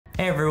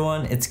Hey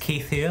everyone, it's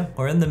Keith here.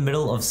 We're in the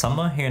middle of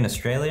summer here in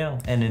Australia,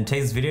 and in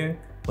today's video,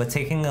 we're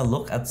taking a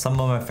look at some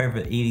of my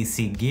favorite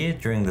EDC gear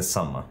during the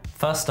summer.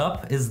 First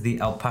up is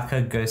the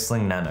Alpaca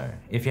GoSling Nano.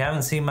 If you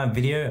haven't seen my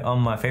video on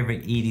my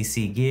favorite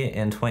EDC gear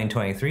in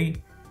 2023,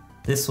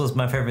 this was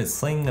my favorite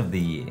sling of the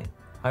year.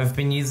 I've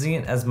been using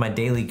it as my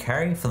daily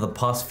carry for the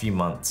past few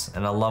months,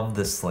 and I love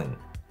this sling.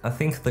 I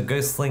think the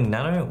GoSling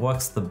Nano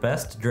works the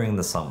best during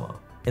the summer.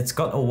 It's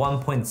got a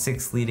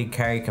 1.6 litre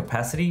carry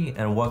capacity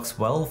and works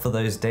well for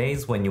those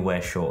days when you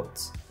wear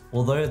shorts.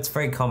 Although it's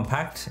very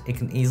compact, it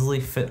can easily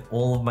fit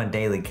all of my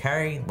daily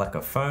carry like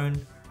a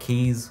phone,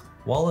 keys,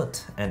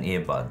 wallet, and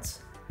earbuds.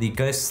 The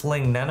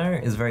GoSling Nano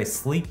is very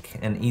sleek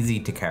and easy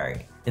to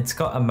carry. It's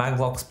got a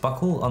Maglocks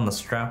buckle on the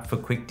strap for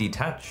quick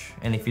detach,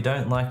 and if you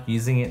don't like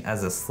using it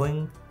as a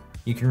sling,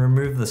 you can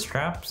remove the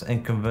straps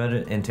and convert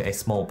it into a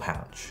small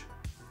pouch.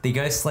 The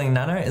GoSling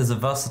Nano is a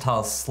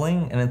versatile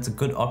sling and it's a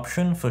good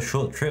option for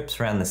short trips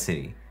around the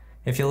city.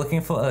 If you're looking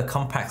for a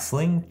compact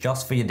sling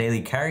just for your daily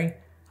carry,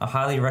 I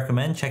highly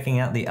recommend checking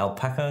out the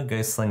Alpaca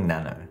GoSling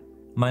Nano.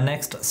 My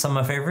next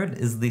summer favorite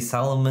is the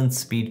Salomon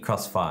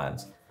Speedcross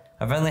 5s.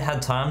 I've only had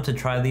time to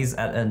try these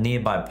at a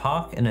nearby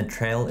park in a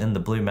trail in the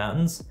Blue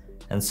Mountains,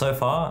 and so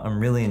far I'm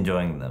really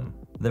enjoying them.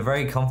 They're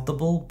very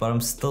comfortable, but I'm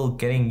still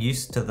getting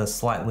used to the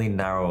slightly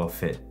narrower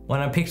fit.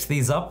 When I picked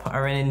these up, I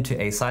ran into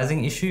a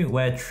sizing issue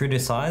where true to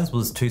size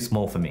was too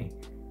small for me.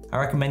 I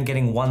recommend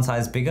getting one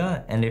size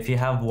bigger, and if you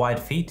have wide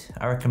feet,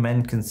 I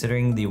recommend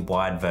considering the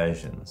wide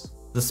versions.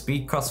 The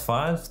Speedcross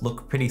 5s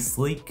look pretty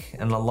sleek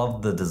and I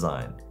love the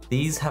design.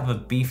 These have a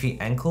beefy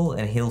ankle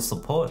and heel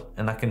support,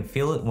 and I can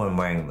feel it when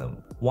wearing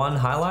them. One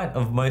highlight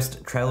of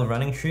most trail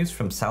running shoes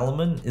from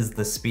Salomon is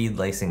the speed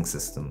lacing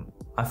system.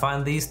 I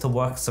find these to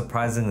work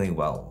surprisingly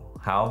well.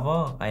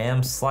 However, I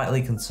am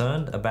slightly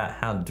concerned about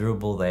how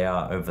durable they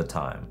are over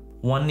time.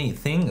 One neat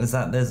thing is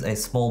that there's a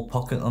small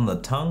pocket on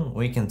the tongue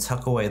where you can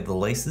tuck away the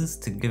laces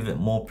to give it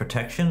more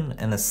protection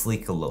and a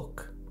sleeker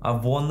look.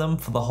 I've worn them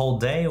for the whole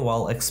day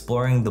while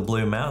exploring the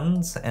Blue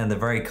Mountains, and they're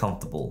very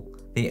comfortable.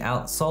 The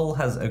outsole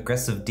has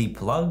aggressive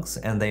deep lugs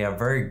and they are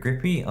very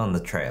grippy on the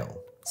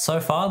trail.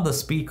 So far, the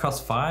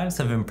Speedcross 5s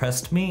have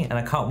impressed me, and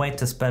I can't wait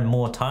to spend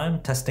more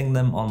time testing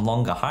them on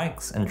longer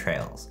hikes and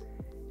trails.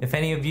 If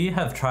any of you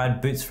have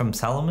tried boots from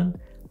Salomon,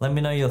 let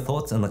me know your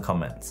thoughts in the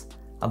comments.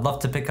 I'd love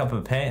to pick up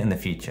a pair in the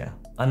future.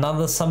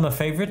 Another summer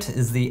favorite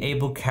is the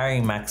Able Carry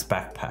Max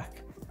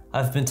backpack.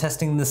 I've been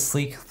testing this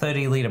sleek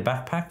 30 litre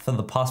backpack for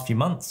the past few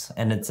months,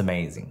 and it's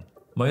amazing.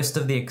 Most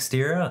of the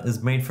exterior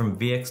is made from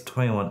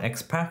VX21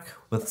 X-Pack,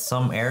 with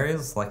some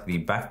areas like the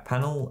back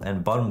panel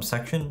and bottom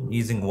section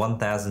using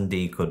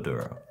 1000D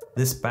Cordura.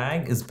 This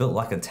bag is built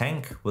like a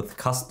tank with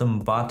custom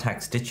bar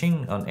tack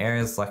stitching on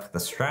areas like the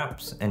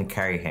straps and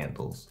carry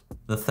handles.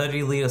 The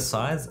 30 litre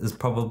size is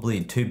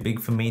probably too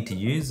big for me to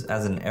use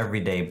as an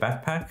everyday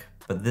backpack,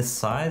 but this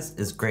size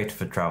is great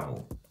for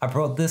travel. I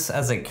brought this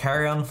as a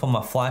carry-on for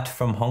my flight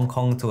from Hong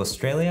Kong to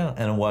Australia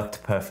and it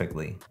worked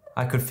perfectly.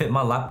 I could fit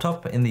my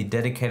laptop in the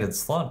dedicated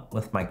slot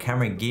with my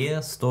camera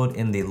gear stored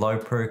in the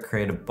Lowepro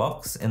Creative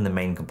box in the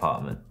main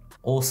compartment.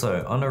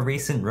 Also, on a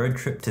recent road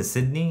trip to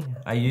Sydney,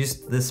 I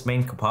used this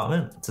main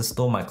compartment to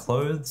store my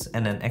clothes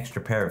and an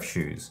extra pair of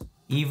shoes.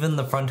 Even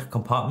the front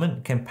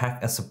compartment can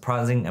pack a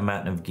surprising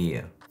amount of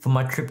gear. For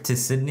my trip to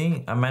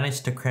Sydney, I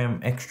managed to cram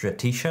extra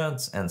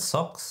t-shirts and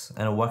socks,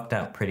 and it worked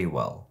out pretty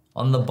well.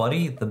 On the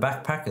body, the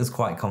backpack is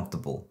quite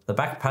comfortable. The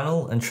back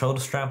panel and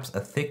shoulder straps are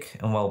thick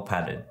and well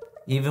padded.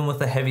 Even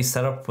with a heavy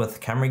setup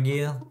with camera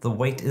gear, the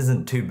weight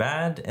isn't too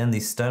bad and the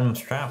sternum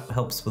strap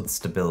helps with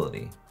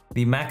stability.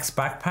 The Max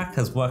backpack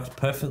has worked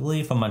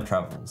perfectly for my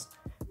travels.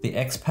 The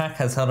X-Pack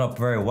has held up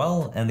very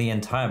well and the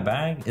entire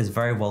bag is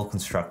very well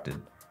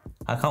constructed.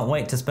 I can't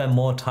wait to spend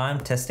more time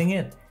testing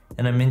it,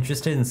 and I'm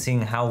interested in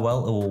seeing how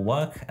well it will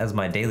work as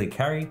my daily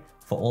carry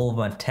for all of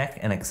my tech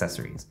and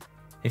accessories.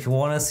 If you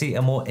want to see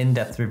a more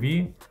in-depth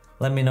review,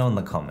 let me know in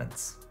the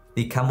comments.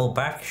 The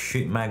CamelBak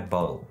Shoot Mag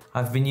bottle.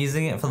 I've been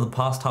using it for the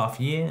past half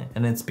year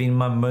and it's been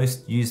my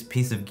most used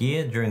piece of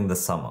gear during the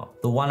summer.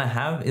 The one I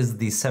have is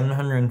the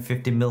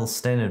 750ml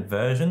standard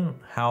version,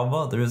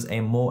 however there is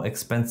a more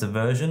expensive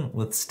version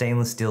with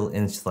stainless steel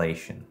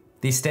insulation.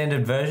 The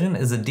standard version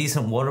is a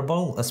decent water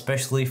bottle,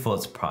 especially for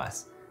its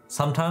price.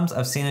 Sometimes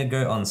I've seen it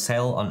go on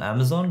sale on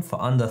Amazon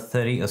for under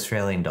 30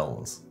 Australian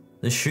dollars.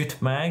 The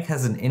Shoot Mag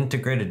has an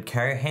integrated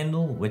carry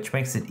handle which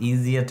makes it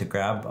easier to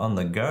grab on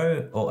the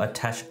go or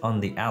attach on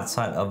the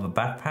outside of a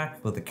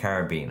backpack with a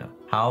carabiner.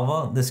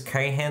 However, this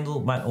carry handle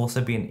might also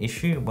be an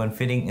issue when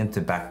fitting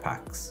into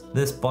backpacks.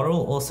 This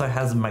bottle also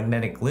has a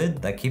magnetic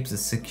lid that keeps it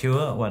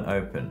secure when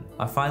open.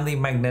 I find the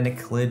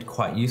magnetic lid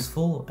quite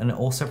useful, and it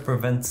also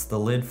prevents the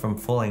lid from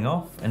falling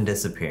off and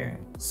disappearing.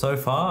 So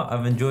far,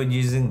 I've enjoyed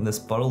using this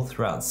bottle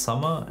throughout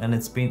summer, and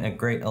it's been a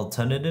great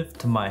alternative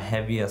to my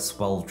heavier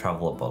Swell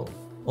Traveler bottle.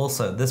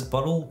 Also, this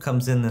bottle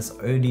comes in this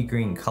OD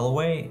green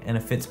colorway and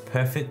it fits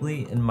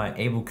perfectly in my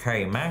Able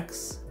Carry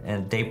Max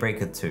and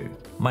Daybreaker 2.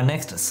 My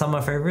next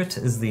summer favorite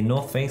is the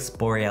North Face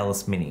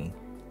Borealis Mini.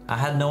 I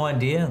had no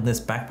idea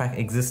this backpack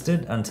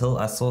existed until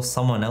I saw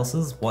someone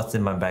else's What's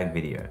in My Bag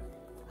video.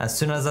 As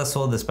soon as I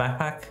saw this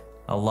backpack,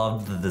 I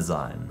loved the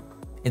design.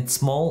 It's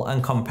small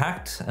and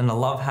compact, and I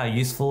love how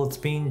useful it's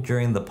been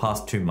during the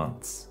past 2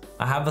 months.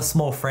 I have a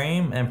small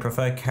frame and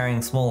prefer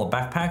carrying smaller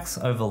backpacks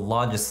over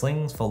larger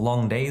slings for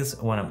long days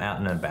when I'm out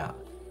and about.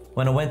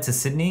 When I went to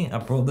Sydney, I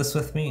brought this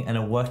with me and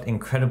it worked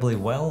incredibly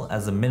well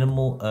as a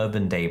minimal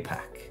urban day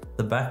pack.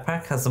 The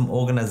backpack has some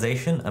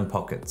organization and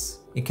pockets.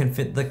 It can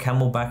fit the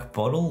Camelback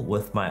bottle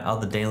with my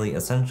other daily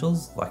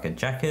essentials like a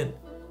jacket,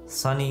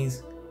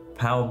 sunnies,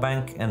 power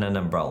bank and an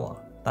umbrella.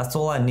 That's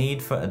all I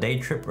need for a day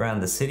trip around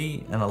the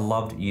city and I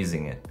loved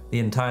using it. The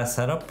entire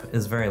setup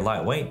is very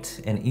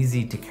lightweight and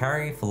easy to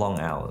carry for long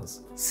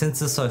hours.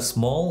 Since it's so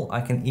small,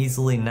 I can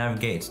easily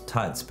navigate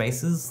tight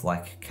spaces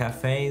like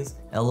cafes,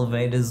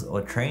 elevators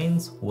or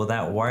trains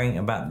without worrying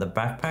about the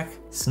backpack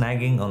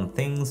snagging on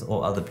things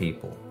or other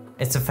people.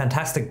 It's a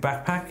fantastic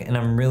backpack and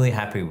I'm really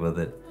happy with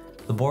it.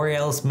 The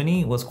Borealis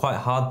Mini was quite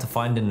hard to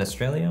find in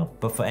Australia,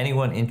 but for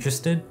anyone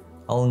interested,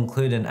 I'll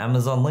include an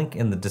Amazon link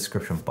in the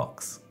description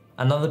box.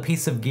 Another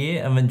piece of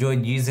gear I've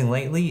enjoyed using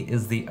lately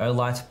is the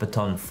Olight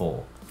Baton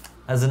 4.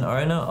 As an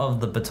owner of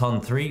the Baton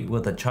 3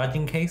 with a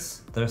charging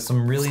case, there are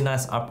some really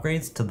nice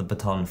upgrades to the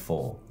Baton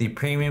 4. The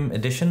premium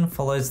edition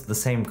follows the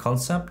same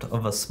concept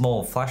of a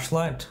small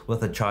flashlight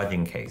with a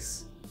charging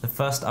case. The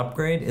first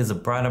upgrade is a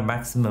brighter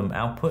maximum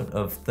output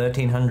of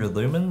 1300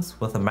 lumens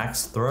with a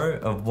max throw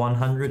of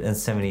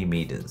 170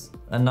 meters.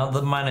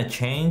 Another minor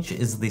change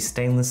is the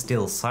stainless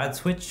steel side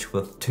switch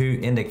with 2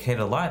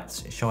 indicator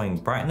lights showing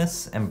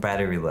brightness and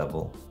battery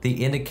level.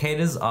 The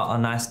indicators are a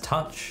nice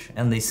touch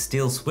and the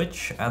steel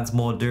switch adds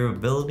more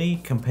durability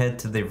compared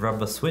to the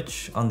rubber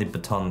switch on the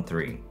Baton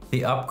 3.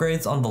 The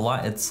upgrades on the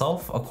light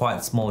itself are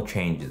quite small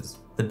changes.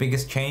 The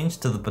biggest change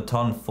to the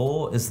Baton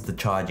 4 is the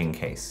charging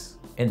case.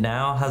 It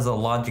now has a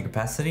larger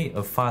capacity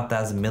of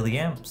 5000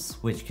 milliamps,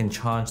 which can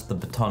charge the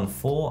Baton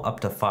 4 up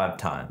to 5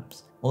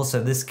 times.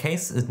 Also, this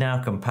case is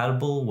now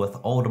compatible with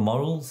older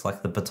models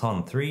like the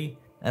Baton 3,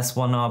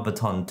 S1R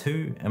Baton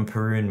 2 and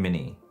Parun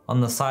Mini. On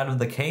the side of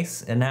the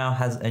case, it now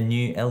has a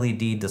new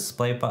LED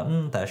display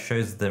button that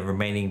shows the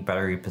remaining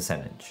battery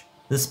percentage.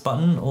 This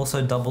button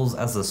also doubles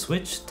as a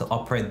switch to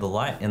operate the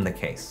light in the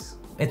case.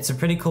 It's a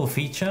pretty cool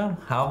feature,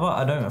 however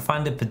I don't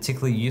find it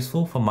particularly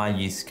useful for my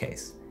use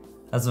case.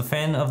 As a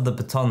fan of the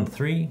Baton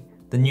 3,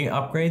 the new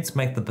upgrades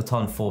make the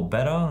Baton 4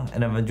 better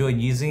and I've enjoyed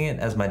using it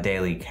as my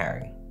daily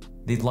carry.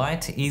 The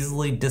light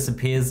easily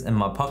disappears in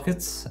my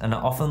pockets and I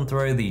often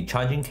throw the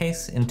charging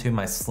case into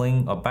my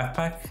sling or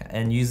backpack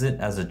and use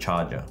it as a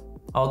charger.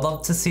 I would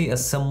love to see a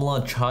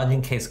similar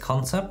charging case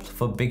concept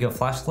for bigger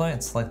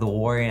flashlights like the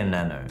Warrior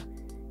Nano.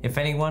 If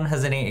anyone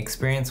has any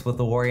experience with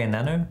the Warrior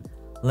Nano,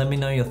 let me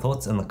know your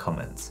thoughts in the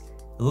comments.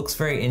 It looks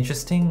very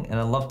interesting and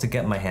I'd love to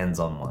get my hands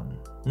on one.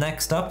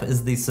 Next up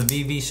is the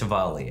Civivi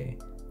Chevalier.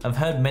 I've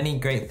heard many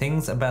great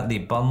things about the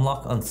button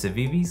lock on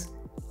Civivis.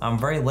 I'm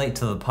very late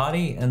to the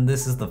party and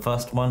this is the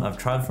first one I've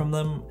tried from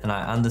them and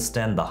I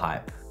understand the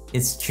hype.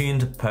 It's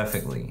tuned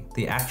perfectly.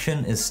 The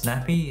action is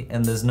snappy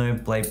and there's no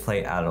blade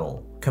play at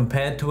all.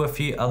 Compared to a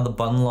few other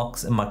button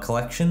locks in my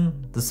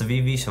collection, the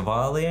Civivi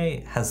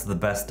Chevalier has the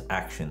best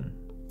action.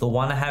 The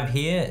one I have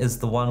here is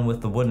the one with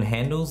the wooden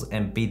handles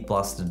and bead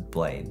blasted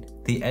blade.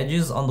 The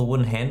edges on the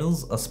wooden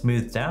handles are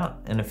smoothed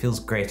out and it feels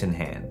great in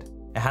hand.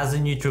 It has a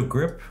neutral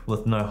grip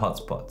with no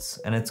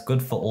hotspots and it's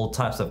good for all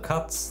types of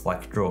cuts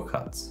like draw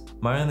cuts.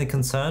 My only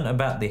concern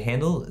about the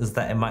handle is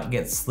that it might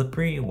get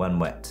slippery when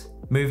wet.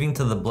 Moving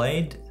to the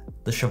blade,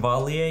 the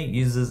Chevalier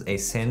uses a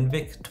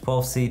Sandvik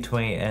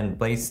 12C28N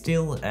blade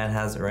steel and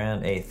has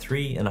around a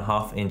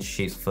 3.5 inch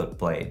sheepsfoot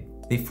blade.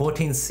 The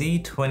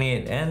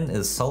 14C28N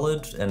is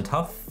solid and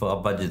tough for a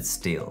budget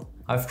steel.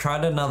 I've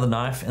tried another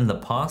knife in the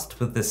past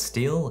with this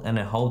steel and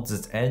it holds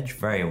its edge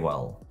very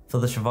well. For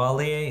the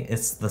Chevalier,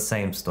 it's the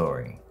same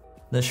story.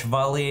 The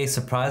Chevalier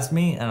surprised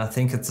me and I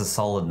think it's a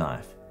solid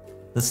knife.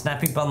 The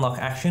snappy button lock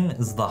action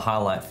is the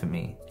highlight for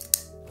me.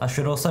 I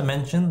should also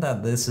mention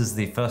that this is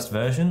the first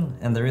version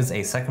and there is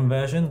a second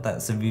version that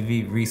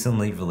Civivi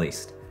recently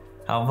released.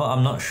 However,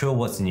 I'm not sure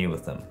what's new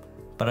with them.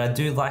 But I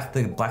do like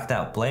the blacked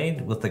out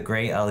blade with the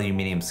grey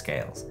aluminium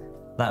scales.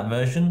 That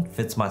version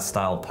fits my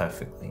style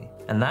perfectly.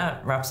 And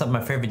that wraps up my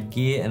favourite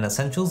gear and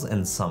essentials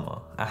in summer.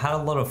 I had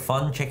a lot of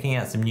fun checking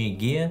out some new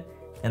gear,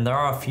 and there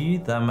are a few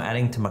that I'm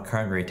adding to my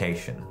current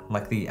rotation,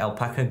 like the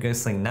Alpaca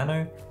Ghostlink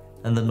Nano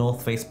and the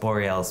North Face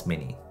Borealis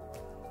Mini.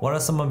 What are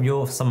some of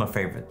your summer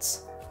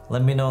favourites?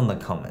 Let me know in the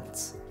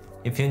comments.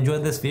 If you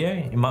enjoyed this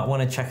video, you might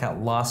want to check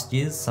out last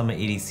year's summer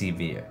EDC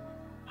video.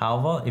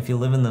 However, if you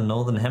live in the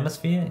Northern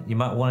Hemisphere, you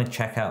might want to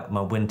check out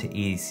my winter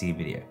EDC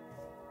video.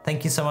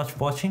 Thank you so much for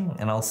watching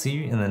and I'll see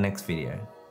you in the next video.